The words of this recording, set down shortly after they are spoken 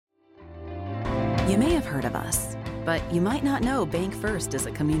You may have heard of us, but you might not know Bank First is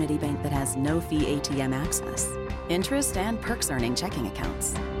a community bank that has no-fee ATM access, interest and perks earning checking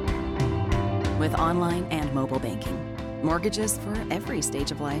accounts. With online and mobile banking, mortgages for every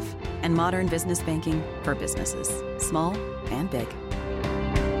stage of life, and modern business banking for businesses, small and big.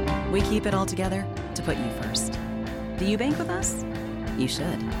 We keep it all together to put you first. Do you bank with us? You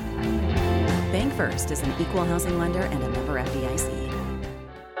should. Bank First is an equal housing lender and a member FDIC.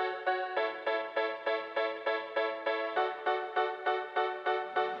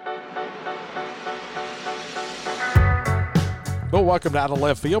 Well, welcome to Out of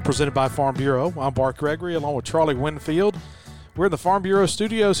Left Field, presented by Farm Bureau. I'm Bart Gregory, along with Charlie Winfield. We're in the Farm Bureau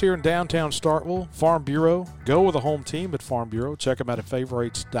studios here in downtown Starkville. Farm Bureau, go with a home team at Farm Bureau. Check them out at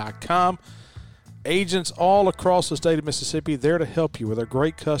favorites.com. Agents all across the state of Mississippi there to help you with their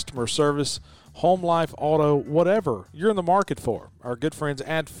great customer service, home life, auto, whatever you're in the market for. Our good friends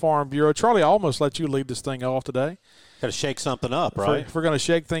at Farm Bureau. Charlie, I almost let you lead this thing off today. Got to shake something up, right? If we're going to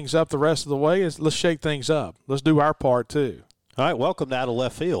shake things up the rest of the way, let's shake things up. Let's do our part, too. All right, welcome to Out of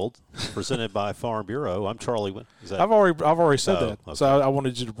Left Field, presented by Farm Bureau. I'm Charlie. I've already said that, okay. So I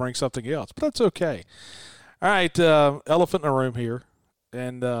wanted you to bring something else, but that's okay. All right, elephant in the room here,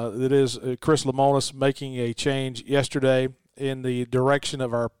 and it is Chris Lemonis making a change yesterday in the direction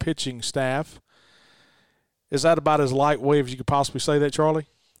of our pitching staff. Is that about as lightweight as you could possibly say that, Charlie?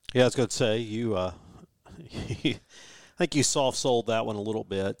 Yeah, I was going to say, I think you soft-sold that one a little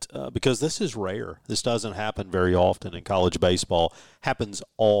bit because this is rare. This doesn't happen very often in college baseball. Happens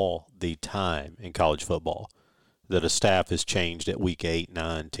all the time in college football that a staff is changed at week 8,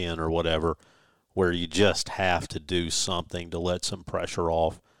 9, 10, or whatever, where you just have to do something to let some pressure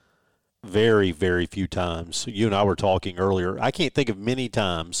off. Very, very few times. You and I were talking earlier. I can't think of many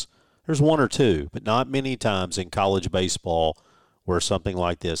times. There's one or two, but not many times in college baseball where something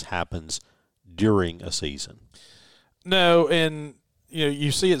like this happens during a season. No, and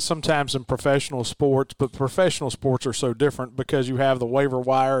you see it sometimes in professional sports, but professional sports are so different because you have the waiver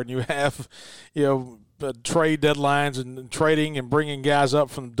wire and you have, trade deadlines and trading and bringing guys up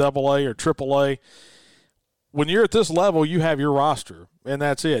from AA or AAA. When you're at this level, you have your roster, and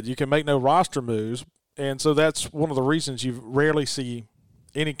that's it. You can make no roster moves, and so that's one of the reasons you rarely see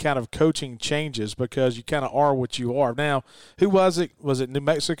any kind of coaching changes because you kind of are what you are. Now, who was it? Was it New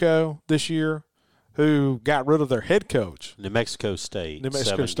Mexico this year? Who got rid of their head coach? New Mexico State.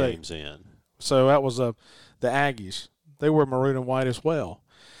 7 games in. So that was the Aggies. They were maroon and white as well.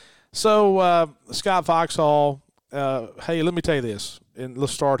 So Scott Foxhall, hey, let me tell you this, and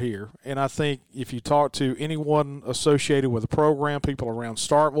let's start here. And I think if you talk to anyone associated with the program, people around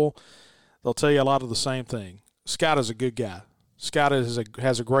Starkville, they'll tell you a lot of the same thing. Scott is a good guy. Scott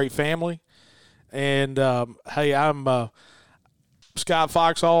has a great family. And, hey, I'm Scott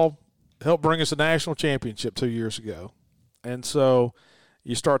Foxhall. Helped bring us a national championship 2 years ago. And so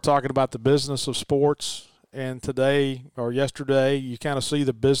you start talking about the business of sports, and today or yesterday you kind of see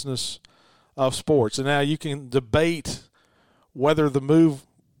the business of sports. And now you can debate whether the move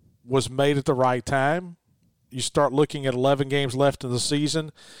was made at the right time. You start looking at 11 games left in the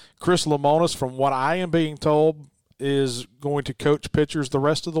season. Chris Lemonis, from what I am being told, is going to coach pitchers the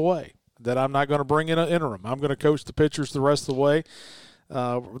rest of the way, that I'm not going to bring in an interim. I'm going to coach the pitchers the rest of the way.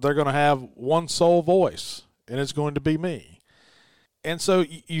 They're going to have one sole voice, and it's going to be me. And so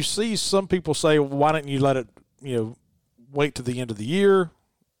you see some people say, well, why didn't you let it, wait to the end of the year?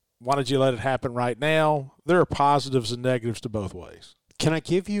 Why did you let it happen right now? There are positives and negatives to both ways. Can I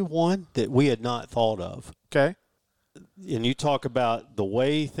give you one that we had not thought of? Okay. And you talk about the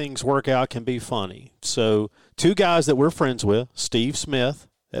way things work out can be funny. So 2 guys that we're friends with, Steve Smith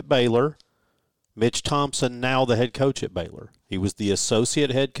at Baylor, Mitch Thompson, now the head coach at Baylor. He was the associate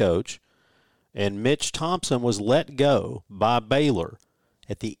head coach, and Mitch Thompson was let go by Baylor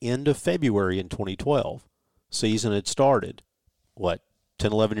at the end of February in 2012. Season had started. 10,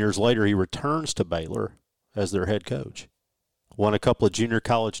 11 years later, he returns to Baylor as their head coach. Won a couple of junior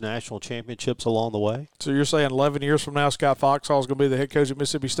college national championships along the way. So you're saying 11 years from now, Scott Foxhall is going to be the head coach at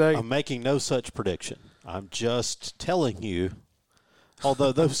Mississippi State? I'm making no such prediction. I'm just telling you.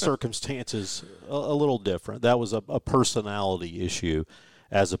 Although those circumstances a little different. That was a personality issue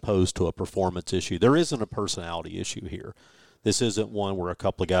as opposed to a performance issue. There isn't a personality issue here. This isn't one where a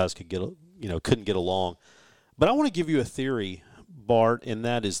couple of guys couldn't get along. But I want to give you a theory, Bart, and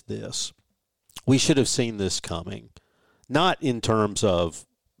that is this. We should have seen this coming. Not in terms of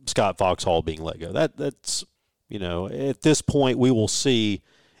Scott Foxhall being let go. That's at this point we will see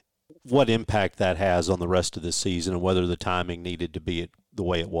what impact that has on the rest of the season and whether the timing needed to be the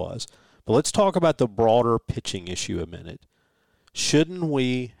way it was. But let's talk about the broader pitching issue a minute. Shouldn't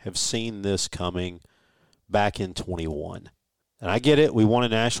we have seen this coming back in 21? And I get it. We won a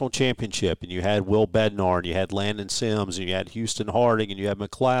national championship, and you had Will Bednar, and you had Landon Sims, and you had Houston Harding, and you had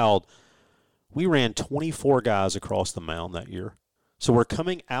McLeod. We ran 24 guys across the mound that year. So we're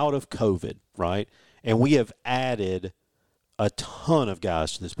coming out of COVID, right? And we have added a ton of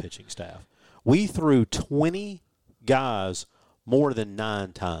guys to this pitching staff. We threw 20 guys more than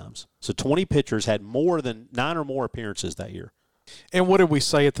 9 times. So 20 pitchers had more than 9 or more appearances that year. And what did we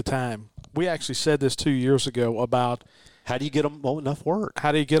say at the time? We actually said this 2 years ago about how do you get them enough work?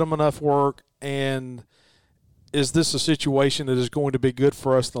 How do you get them enough work, and is this a situation that is going to be good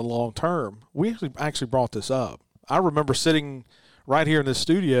for us in the long term? We actually brought this up. I remember sitting right here in this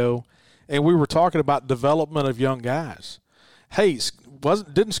studio, and we were talking about development of young guys. Hey,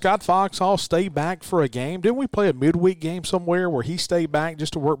 didn't Scott Foxhall stay back for a game? Didn't we play a midweek game somewhere where he stayed back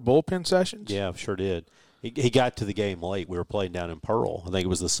just to work bullpen sessions? Yeah, sure did. He got to the game late. We were playing down in Pearl. I think it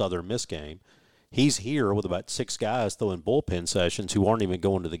was the Southern Miss game. He's here with about 6 guys throwing bullpen sessions who aren't even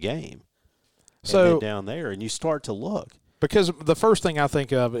going to the game. So down there, and you start to look. Because the first thing I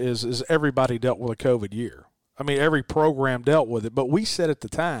think of is everybody dealt with a COVID year. I mean, every program dealt with it. But we said at the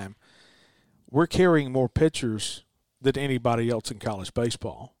time, we're carrying more pitchers than anybody else in college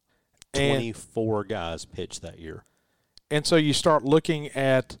baseball. 24 guys pitched that year. And so you start looking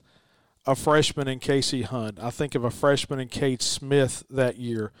at a freshman in Casey Hunt. I think of a freshman in Kate Smith that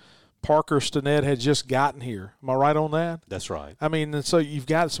year. Parker Stinnett had just gotten here. Am I right on that? That's right. I mean, and so you've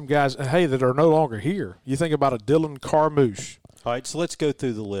got some guys, hey, that are no longer here. You think about a Dylan Carmouche. All right, so let's go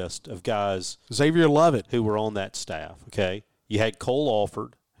through the list of guys. Xavier Lovett. Who were on that staff, okay? You had Cole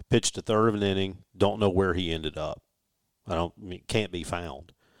Alford, pitched a third of an inning, don't know where he ended up. Can't be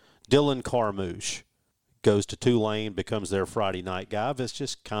found. Dylan Carmouche goes to Tulane, becomes their Friday night guy. It's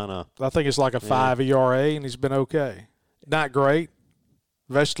just kind of. I think it's like a 5 ERA, and he's been okay. Not great.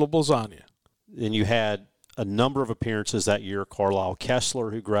 Vegetable lasagna. And you had a number of appearances that year. Carlisle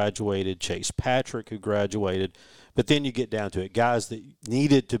Kessler, who graduated, Chase Patrick, who graduated. But then you get down to it. Guys that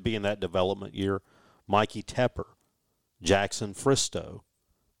needed to be in that development year, Mikey Tepper, Jackson Fristow,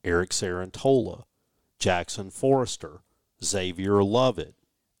 Eric Sarantola, Jackson Forrester, Xavier Lovett,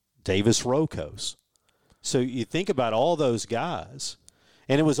 Davis Rokos. So you think about all those guys,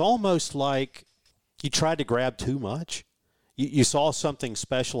 and it was almost like you tried to grab too much. You saw something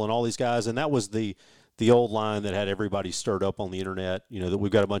special in all these guys, and that was the old line that had everybody stirred up on the internet, that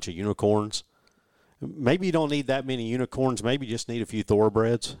we've got a bunch of unicorns. Maybe you don't need that many unicorns. Maybe you just need a few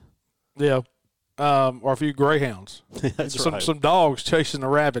thoroughbreds. Yeah, or a few greyhounds. That's right. Some dogs chasing a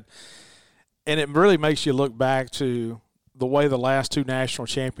rabbit. And it really makes you look back to the way the last 2 national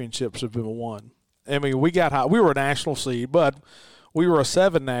championships have been won. I mean, we got high. We were a national seed, but we were a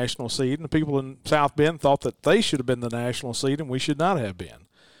 7 national seed, and the people in South Bend thought that they should have been the national seed and we should not have been.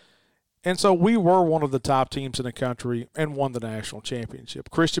 And so we were one of the top teams in the country and won the national championship.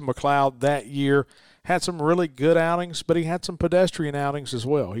 Christian McLeod that year had some really good outings, but he had some pedestrian outings as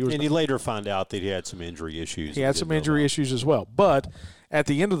well. And you later find out that he had some injury issues. He had some injury issues as well. But at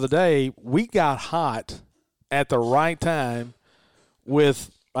the end of the day, we got hot at the right time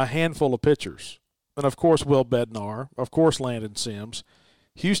with a handful of pitchers. And, of course, Will Bednar, of course, Landon Sims.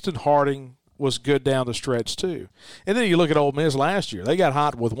 Houston Harding was good down the stretch too. And then you look at Ole Miss last year. They got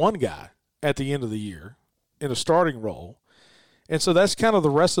hot with one guy at the end of the year in a starting role. And so that's kind of the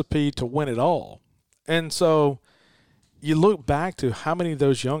recipe to win it all. And so you look back to how many of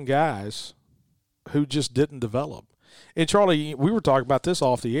those young guys who just didn't develop. And, Charlie, we were talking about this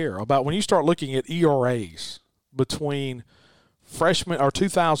off the air, about when you start looking at ERAs between freshman or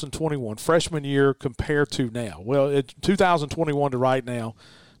 2021, freshman year compared to now. Well, 2021 to right now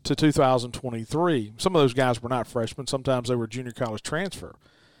to 2023, some of those guys were not freshmen. Sometimes they were junior college transfer.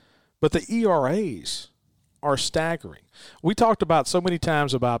 But the ERAs are staggering. We talked about so many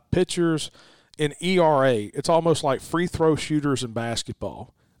times about pitchers in ERA. It's almost like free throw shooters in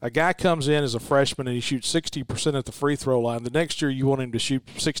basketball. A guy comes in as a freshman and he shoots 60% at the free throw line. The next year you want him to shoot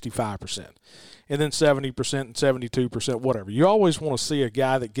 65%, and then 70% and 72%, whatever. You always want to see a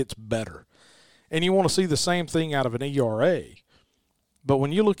guy that gets better. And you want to see the same thing out of an ERA. But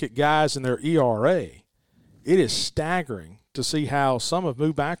when you look at guys in their ERA, it is staggering to see how some have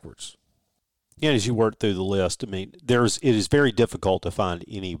moved backwards. Yeah, as you work through the list, I mean, it is very difficult to find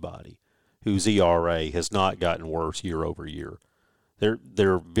anybody whose ERA has not gotten worse year over year.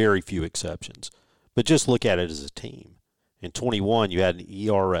 There are very few exceptions. But just look at it as a team. In 21, you had an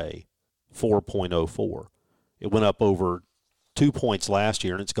ERA 4.04. It went up over 2 points last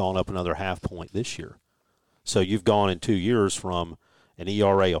year, and it's gone up another half point this year. So you've gone in 2 years from an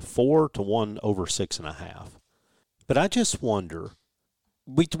ERA of 4 to 1 over 6.5. But I just wonder,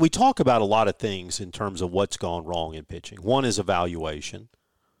 we talk about a lot of things in terms of what's gone wrong in pitching. One is evaluation.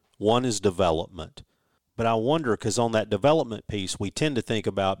 One is development. But I wonder, because on that development piece, we tend to think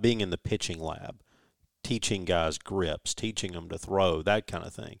about being in the pitching lab, teaching guys grips, teaching them to throw, that kind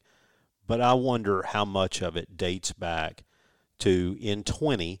of thing. But I wonder how much of it dates back to, in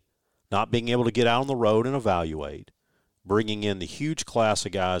 20, not being able to get out on the road and evaluate, bringing in the huge class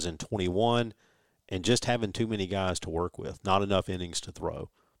of guys in 21, and just having too many guys to work with, not enough innings to throw.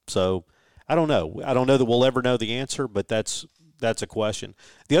 So I don't know. I don't know that we'll ever know the answer, but that's a question.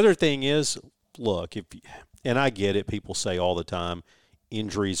 The other thing is, look, and I get it, people say all the time,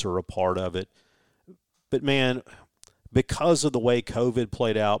 injuries are a part of it. But, man, because of the way COVID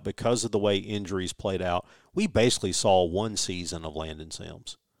played out, because of the way injuries played out, we basically saw one season of Landon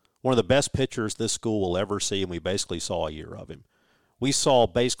Sims. One of the best pitchers this school will ever see, and we basically saw a year of him. We saw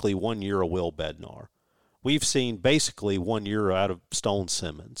basically 1 year of Will Bednar. We've seen basically 1 year out of Stone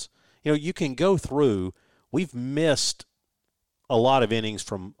Simmons. You know, you can go through, we've missed a lot of innings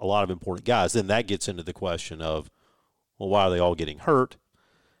from a lot of important guys. Then that gets into the question of, well, why are they all getting hurt?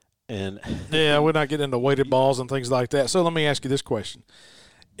 And yeah, we're not getting into weighted balls and things like that. So let me ask you this question.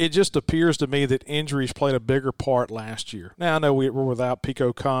 It just appears to me that injuries played a bigger part last year. Now, I know we're without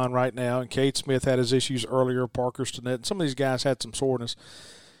Pico Khan right now, and Cade Smith had his issues earlier, Parker Stinnett, and some of these guys had some soreness.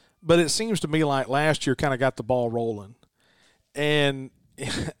 But it seems to me like last year kind of got the ball rolling. And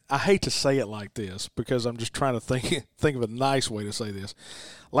I hate to say it like this because I'm just trying to think of a nice way to say this.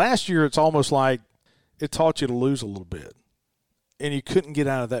 Last year, it's almost like it taught you to lose a little bit, and you couldn't get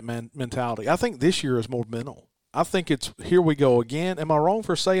out of that mentality. I think this year is more mental. I think it's here we go again. Am I wrong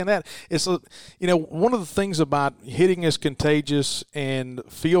for saying that? It's one of the things about hitting is contagious and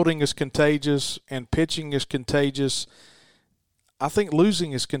fielding is contagious and pitching is contagious. I think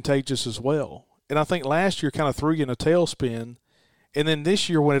losing is contagious as well. And I think last year kind of threw you in a tailspin. And then this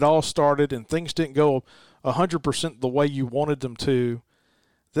year when it all started and things didn't go 100% the way you wanted them to,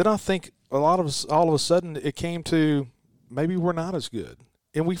 then I think all of a sudden it came to maybe we're not as good.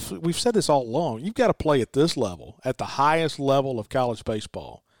 And we've said this all along. You've got to play at this level, at the highest level of college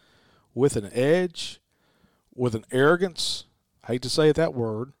baseball, with an edge, with an arrogance. I hate to say that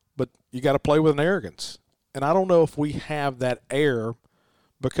word, but you got to play with an arrogance. And I don't know if we have that air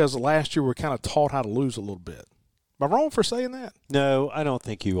because last year we were kind of taught how to lose a little bit. Am I wrong for saying that? No, I don't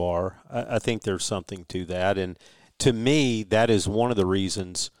think you are. I think there's something to that. And to me, that is one of the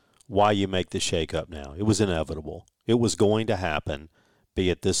reasons why you make the shakeup now. It was inevitable. It was going to happen, be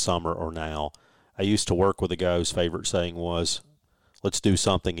it this summer or now. I used to work with a guy whose favorite saying was, let's do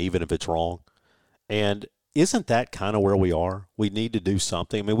something even if it's wrong. And isn't that kind of where we are? We need to do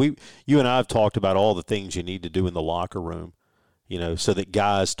something. I mean, you and I have talked about all the things you need to do in the locker room, so that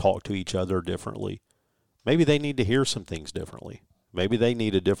guys talk to each other differently. Maybe they need to hear some things differently. Maybe they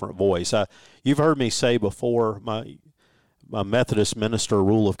need a different voice. You've heard me say before, my Methodist minister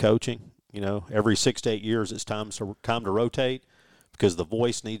rule of coaching, every 6 to 8 years it's time to rotate because the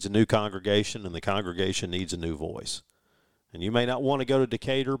voice needs a new congregation and the congregation needs a new voice. And you may not want to go to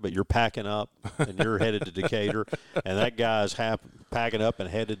Decatur, but you're packing up and you're headed to Decatur, and that guy's packing up and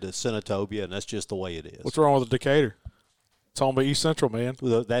headed to Senatobia, and that's just the way it is. What's wrong with Decatur? It's home by East Central, man.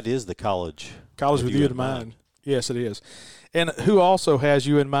 Well, that is the college. College with you in mind. Yes, it is. And who also has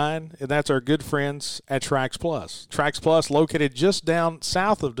you in mind, and that's our good friends at Trax Plus. Trax Plus, located just down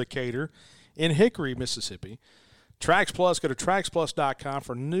south of Decatur in Hickory, Mississippi. Trax Plus, go to TraxPlus.com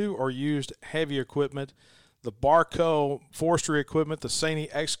for new or used heavy equipment, the Barco forestry equipment, the Saney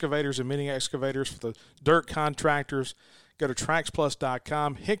excavators and mini excavators for the dirt contractors. Go to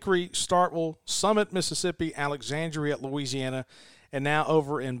TraxPlus.com. Hickory, Starkville, Summit, Mississippi, Alexandria, Louisiana, and now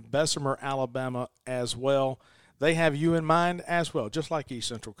over in Bessemer, Alabama as well. They have you in mind as well, just like East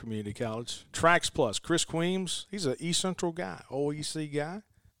Central Community College. Trax Plus. Chris Queams, he's an East Central guy, OEC guy.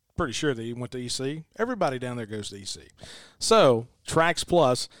 Pretty sure that he went to EC. Everybody down there goes to EC. So, Trax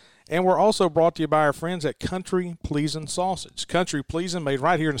Plus. And we're also brought to you by our friends at Country Pleasin' Sausage. Country Pleasin', made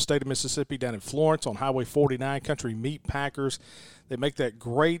right here in the state of Mississippi, down in Florence on Highway 49. Country Meat Packers. They make that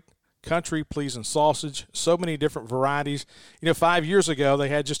great Country Pleasin' sausage. So many different varieties. 5 years ago they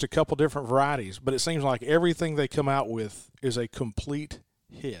had just a couple different varieties, but it seems like everything they come out with is a complete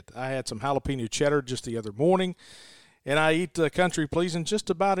hit. I had some jalapeno cheddar just the other morning, and I eat Country Pleasin' just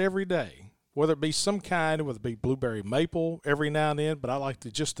about every day. Whether it be some kind, whether it be blueberry maple every now and then, but I like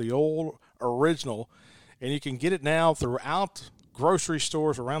just the old original. And you can get it now throughout grocery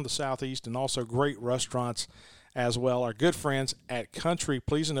stores around the Southeast and also great restaurants as well. Our good friends at Country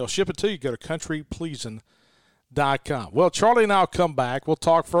Pleasin'. They'll ship it to you. Go to countrypleasin.com. Well, Charlie and I will come back. We'll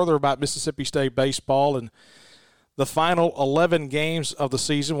talk further about Mississippi State baseball and the final 11 games of the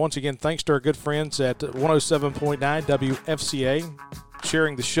season. Once again, thanks to our good friends at 107.9 WFCA,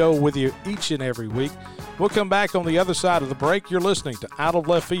 sharing the show with you each and every week. We'll come back on the other side of the break. You're listening to Out of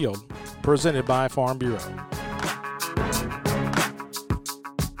Left Field, presented by Farm Bureau.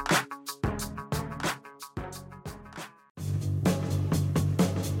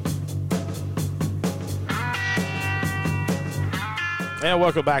 And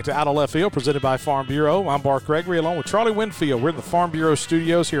welcome back to Out of Left Field, presented by Farm Bureau. I'm Bart Gregory, along with Charlie Winfield. We're in the Farm Bureau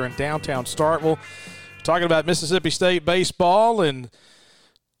studios here in downtown Starkville, talking about Mississippi State baseball. And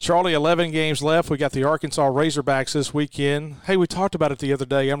Charlie, 11 games left. We got the Arkansas Razorbacks this weekend. Hey, we talked about it the other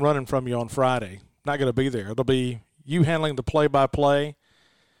day. I'm running from you on Friday. Not going to be there. It'll be you handling the play-by-play,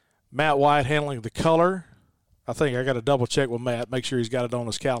 Matt White handling the color. I think I got to double-check with Matt, make sure he's got it on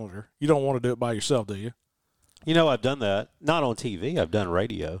his calendar. You don't want to do it by yourself, do you? You know, I've done that. Not on TV. I've done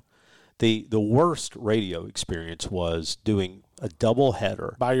radio. The worst radio experience was doing a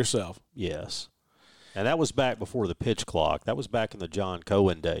doubleheader. By yourself? Yes. And that was back before the pitch clock. That was back in the John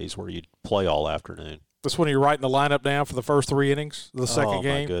Cohen days where you'd play all afternoon. That's when you're writing the lineup down for the first 3 innings, the second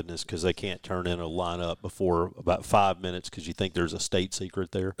game? Oh, my goodness, because they can't turn in a lineup before about 5 minutes because you think there's a state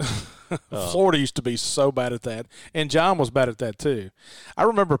secret there. Florida used to be so bad at that, and John was bad at that too. I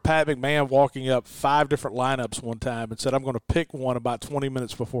remember Pat McMahon walking up 5 different lineups one time and said, I'm going to pick one about 20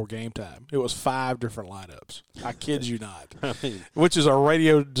 minutes before game time. It was 5 different lineups. I kid you not. I mean, which is a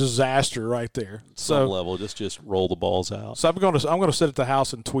radio disaster right there. Some level, just roll the balls out. So I'm going to sit at the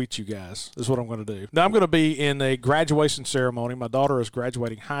house and tweet you guys. Is what I'm going to do. Now I'm going to be in a graduation ceremony. My daughter is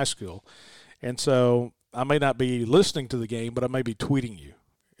graduating high school, and so I may not be listening to the game, but I may be tweeting you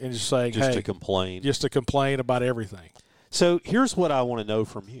and just saying, just hey, to complain about everything. So here's what I want to know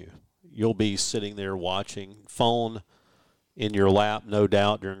from you. You'll be sitting there watching, phone in your lap, no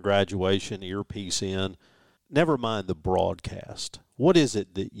doubt, during graduation, earpiece in. Never mind the broadcast. What is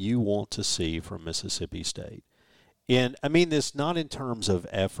it that you want to see from Mississippi State? And I mean this not in terms of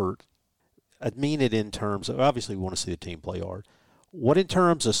effort. I mean it in terms of, obviously we want to see the team play hard. What in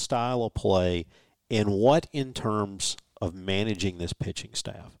terms of style of play, and what in terms of managing this pitching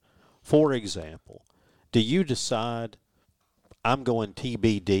staff? For example, do you decide I'm going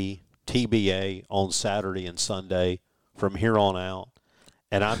TBD, TBA on Saturday and Sunday from here on out,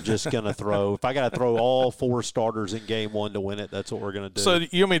 and I'm just going to throw, if I got to throw all 4 starters in game 1 to win it, that's what we're going to do. So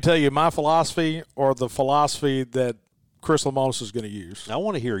you want me to tell you my philosophy or the philosophy that Chris Lamonis is going to use? I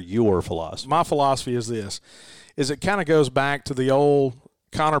want to hear your philosophy. My philosophy is this, is it kind of goes back to the old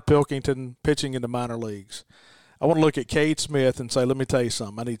Connor Pilkington pitching in the minor leagues. I want to look at Cade Smith and say, let me tell you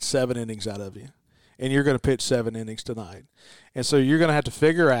something. I need 7 innings out of you, and you're going to pitch 7 innings tonight. And so you're going to have to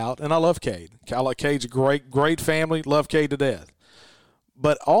figure out, and I love Cade. Cade's a great family, love Cade to death.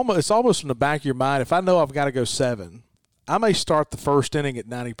 But it's almost in the back of your mind, if I know I've got to go 7, I may start the first inning at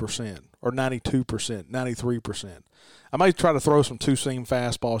 90% or 92%, 93%. I may try to throw some two-seam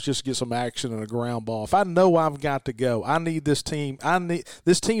fastballs just to get some action and a ground ball. If I know I've got to go, I need this team.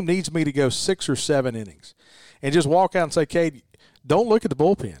 This team needs me to go 6 or 7 innings, and just walk out and say, Cade, don't look at the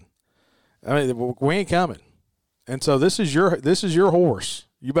bullpen. I mean, we ain't coming. And so this is your horse.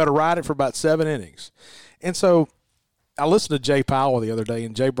 You better ride it for about 7 innings. And so I listened to Jay Powell the other day,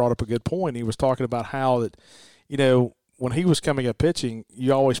 and Jay brought up a good point. He was talking about how that, when he was coming up pitching,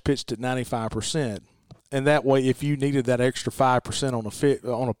 you always pitched at 95%. And that way, if you needed that extra 5%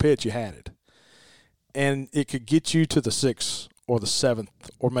 on a pitch, you had it. And it could get you to the 6th or the 7th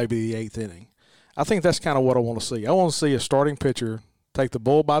or maybe the 8th inning. I think that's kind of what I want to see. I want to see a starting pitcher take the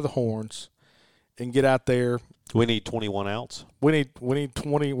bull by the horns and get out there. We need 21 outs. We need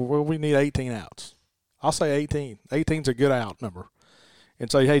 20. We need 18 outs. I'll say 18. 18's a good out number.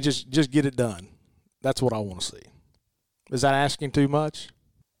 And say, hey, just get it done. That's what I want to see. Is that asking too much?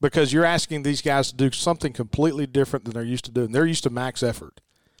 Because you're asking these guys to do something completely different than they're used to doing. They're used to max effort.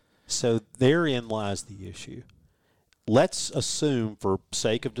 So therein lies the issue. Let's assume, for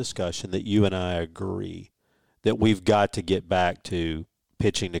sake of discussion, that you and I agree that we've got to get back to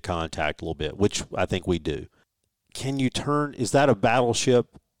pitching to contact a little bit, which I think we do. Can you turn – is that a battleship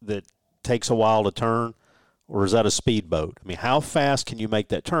that takes a while to turn, or is that a speedboat? I mean, how fast can you make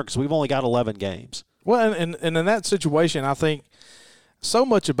that turn? Because we've only got 11 games. Well, and in that situation, I think – so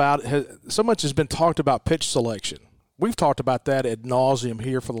much has been talked about pitch selection. We've talked about that ad nauseum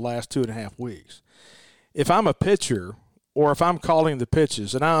here for the last 2.5 weeks. If I'm a pitcher or if I'm calling the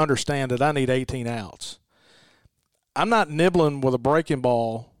pitches and I understand that I need 18 outs, I'm not nibbling with a breaking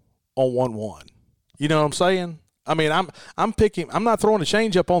ball on 1-1. You know what I'm saying? I mean, I'm not throwing a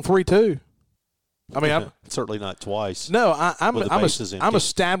changeup on 3-2. I mean, I'm certainly not twice. No, I'm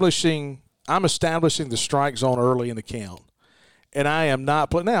establishing I'm establishing the strike zone early in the count. And I am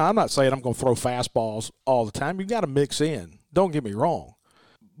not – now, I'm not saying I'm going to throw fastballs all the time. You've got to mix in. Don't get me wrong.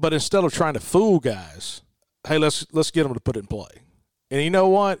 But instead of trying to fool guys, hey, let's get them to put it in play. And you know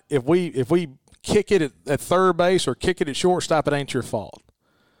what? If we kick it at third base or kick it at shortstop, it ain't your fault.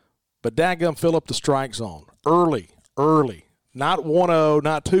 But dadgum, fill up the strike zone early. Not 1-0,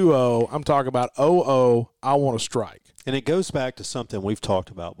 not 2-0. I'm talking about 0-0. I want to strike. And it goes back to something we've talked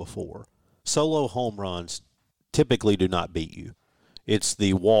about before. Solo home runs typically do not beat you. It's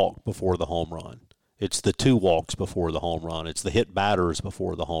the walk before the home run. It's the 2 walks before the home run. It's the hit batters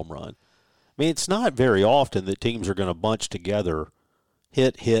before the home run. I mean, it's not very often that teams are going to bunch together,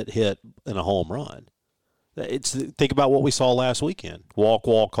 hit, and a home run. Think about what we saw last weekend. Walk,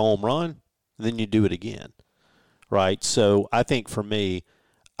 home run, and then you do it again, right? So I think for me,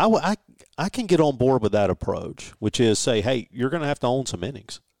 I can get on board with that approach, which is say, hey, you're going to have to own some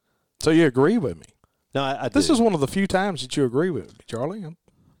innings. So you agree with me? No, I This do. is one of the few times that you agree with me, Charlie.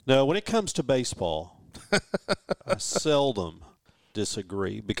 No, when it comes to baseball, I seldom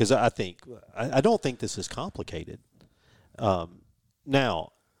disagree because I don't think this is complicated.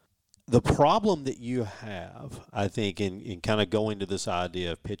 Now, the problem that you have, I think, in kind of going to this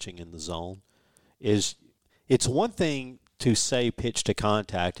idea of pitching in the zone is it's one thing to say pitch to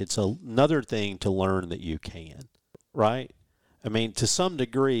contact. It's another thing to learn that you can, right? I mean, to some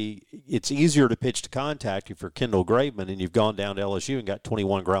degree, it's easier to pitch to contact if you're Kendall Graveman and you've gone down to LSU and got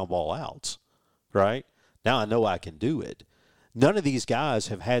 21 ground ball outs, right? Now I know I can do it. None of these guys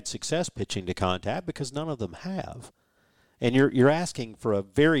have had success pitching to contact because none of them have. And you're asking for a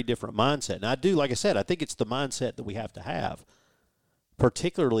very different mindset. And I do, like I said, I think it's the mindset that we have to have,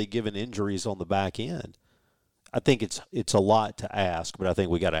 particularly given injuries on the back end. I think it's a lot to ask, but I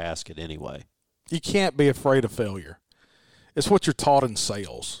think we got to ask it anyway. You can't be afraid of failure. It's what you're taught in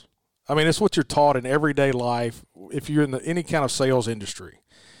sales. I mean, it's what you're taught in everyday life if you're in any kind of sales industry.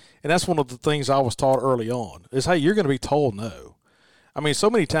 And that's one of the things I was taught early on is, hey, you're going to be told no. I mean, so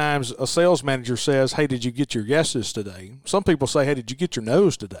many times a sales manager says, hey, did you get your yeses today? Some people say, hey, did you get your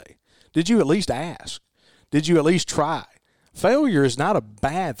no's today? Did you at least ask? Did you at least try? Failure is not a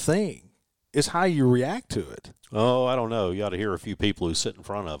bad thing. It's how you react to it. Oh, I don't know. You ought to hear a few people who sit in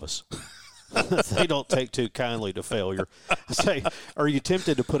front of us. They don't take too kindly to failure. I say, are you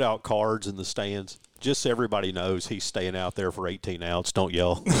tempted to put out cards in the stands? Just so everybody knows he's staying out there for 18 outs. Don't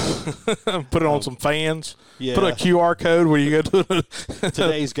yell. Put it on some fans. Yeah. Put a QR code where you go to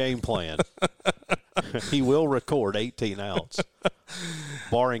Today's game plan. He will record 18 outs,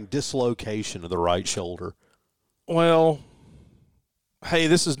 barring dislocation of the right shoulder. Well, hey,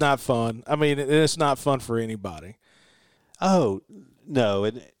 this is not fun. I mean, it's not fun for anybody. Oh, no.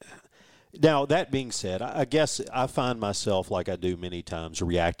 And now, that being said, I guess I find myself, like I do many times,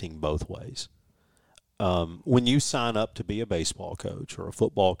 reacting both ways. When you sign up to be a baseball coach or a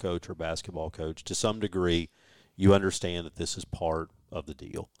football coach or basketball coach, to some degree, you understand that this is part of the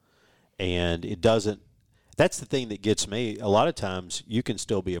deal. And it doesn't – that's the thing that gets me. A lot of times, you can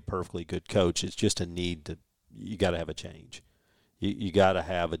still be a perfectly good coach. It's just a need to – you got to have a change. You got to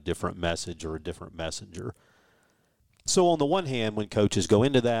have a different message or a different messenger. So on the one hand, when coaches go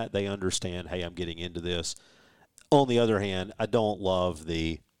into that, they understand, hey, I'm getting into this. On the other hand, I don't love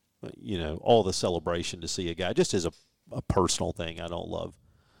the – all the celebration to see a guy, just as a personal thing. I don't love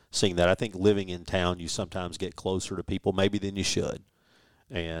seeing that. I think living in town, you sometimes get closer to people maybe than you should.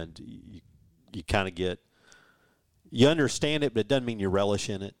 And you kind of get – you understand it, but it doesn't mean you relish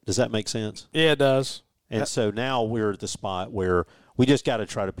in it. Does that make sense? Yeah, it does. And so now we're at the spot where we just got to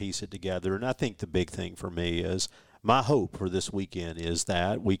try to piece it together. And I think the big thing for me is my hope for this weekend is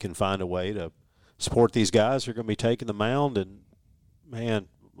that we can find a way to support these guys who are going to be taking the mound and, man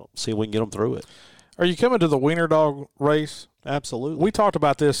 – see if we can get them through it. Are you coming to the Wiener Dog race? Absolutely. We talked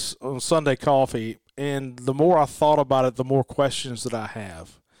about this on Sunday Coffee, and the more I thought about it, the more questions that I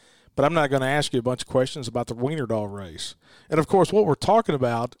have. But I'm not going to ask you a bunch of questions about the Wiener Dog race. And, of course, what we're talking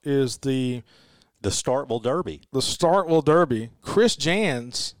about is the Starkville Derby. The Starkville Derby. Chris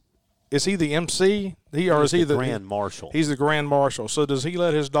Jans, is he the MC? Is he the Grand Marshal? He's the Grand Marshal. So does he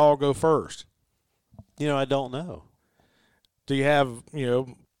let his dog go first? I don't know. Do you have,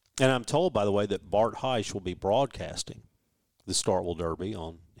 And I'm told, by the way, that Bart Heisch will be broadcasting the Starkville Derby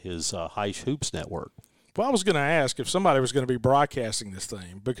on his Heisch Hoops network. Well, I was going to ask if somebody was going to be broadcasting this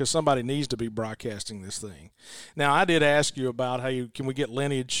thing, because somebody needs to be broadcasting this thing. Now, I did ask you about can we get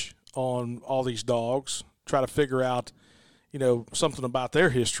lineage on all these dogs, try to figure out, something about their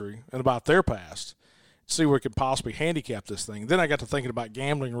history and about their past, see where we could possibly handicap this thing. Then I got to thinking about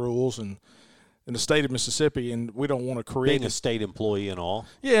gambling rules and in the state of Mississippi, and we don't want to create being a state employee and all.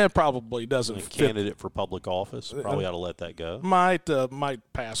 Yeah, it probably doesn't A fit. candidate for public office. Probably ought to let that go. Might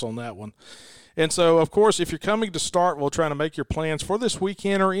pass on that one. And so, of course, if you're coming to Starkville trying to make your plans for this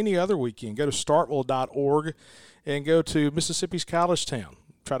weekend or any other weekend, go to starkville.org and go to Mississippi's College Town.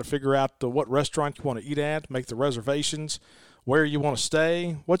 Try to figure out what restaurant you want to eat at, make the reservations, where you want to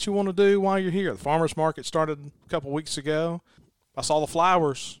stay, what you want to do while you're here. The farmers market started a couple weeks ago. I saw the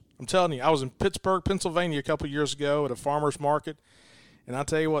flowers. I'm telling you, I was in Pittsburgh, Pennsylvania a couple years ago at a farmers market, and I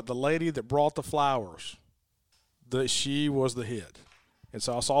tell you what, the lady that brought the flowers, she was the hit. And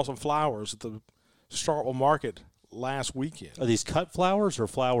so I saw some flowers at the Starkville market last weekend. Are these cut flowers or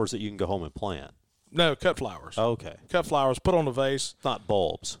flowers that you can go home and plant? No, cut flowers. Okay. Cut flowers, put on a vase. Not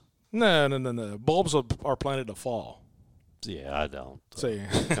bulbs. No. Bulbs are planted to fall. Yeah, I don't. See.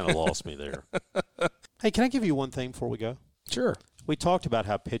 Kind of lost me there. Hey, can I give you one thing before we go? Sure. We talked about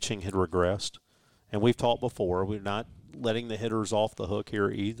how pitching had regressed, and we've talked before. We're not letting the hitters off the hook here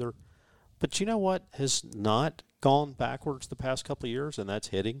either. But you know what has not gone backwards the past couple of years, and that's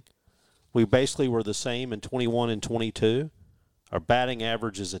hitting. We basically were the same in 21 and 22. Our batting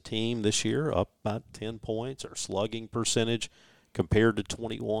average as a team this year up about 10 points. Our slugging percentage compared to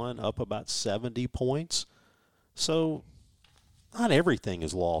 21 up about 70 points. So not everything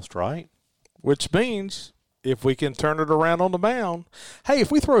is lost, right? Which means if we can turn it around on the mound, hey,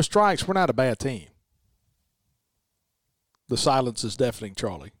 if we throw strikes, we're not a bad team. The silence is deafening,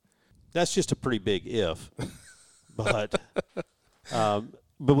 Charlie. That's just a pretty big if. But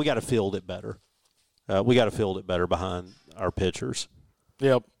we got to field it better. We got to field it better behind our pitchers.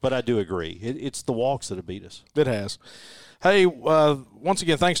 Yep. But I do agree. It's the walks that have beat us. It has. Hey, once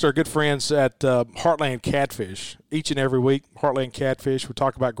again, thanks to our good friends at Heartland Catfish. Each and every week, Heartland Catfish, we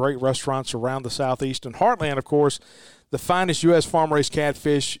talk about great restaurants around the Southeast. And Heartland, of course, the finest U.S. farm-raised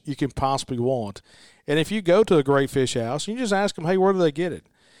catfish you can possibly want. And if you go to a great fish house, you just ask them, hey, where do they get it?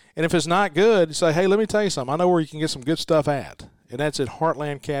 And if it's not good, you say, hey, let me tell you something. I know where you can get some good stuff at. And that's at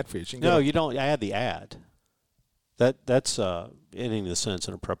Heartland Catfish. No, you don't add the ad. That's any the sense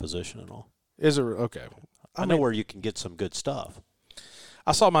in a preposition and all. Is it? Okay. I know where you can get some good stuff.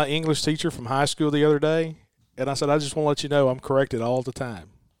 I saw my English teacher from high school the other day, and I said, I just want to let you know I'm corrected all the time.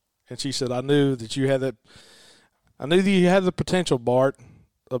 And she said, I knew that you had the potential, Bart,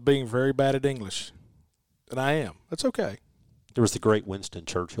 of being very bad at English. And I am. That's okay. There was the great Winston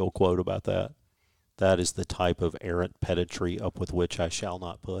Churchill quote about that. That is the type of errant pedantry up with which I shall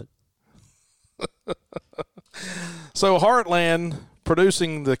not put. So Heartland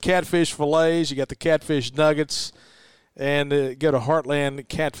producing the catfish fillets. You got the catfish nuggets. And go to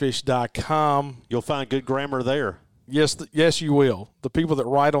heartlandcatfish.com. You'll find good grammar there. Yes, you will. The people that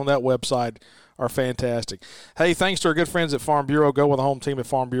write on that website are fantastic. Hey, thanks to our good friends at Farm Bureau. Go with the home team at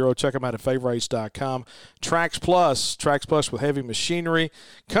Farm Bureau. Check them out at favorites.com. Trax Plus with heavy machinery.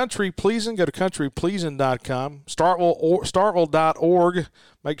 Country Pleasing, go to countrypleasing.com. Starkville.org.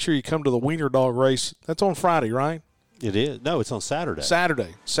 Make sure you come to the Wiener Dog race. That's on Friday, right? It is. No, it's on Saturday.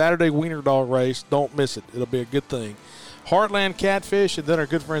 Saturday Wiener Dog race. Don't miss it. It'll be a good thing. Heartland Catfish, and then our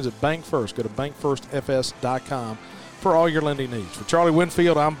good friends at Bank First. Go to bankfirstfs.com for all your lending needs. For Charlie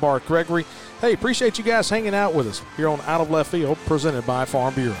Winfield, I'm Bart Gregory. Hey, appreciate you guys hanging out with us here on Out of Left Field, presented by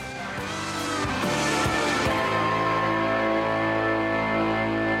Farm Bureau.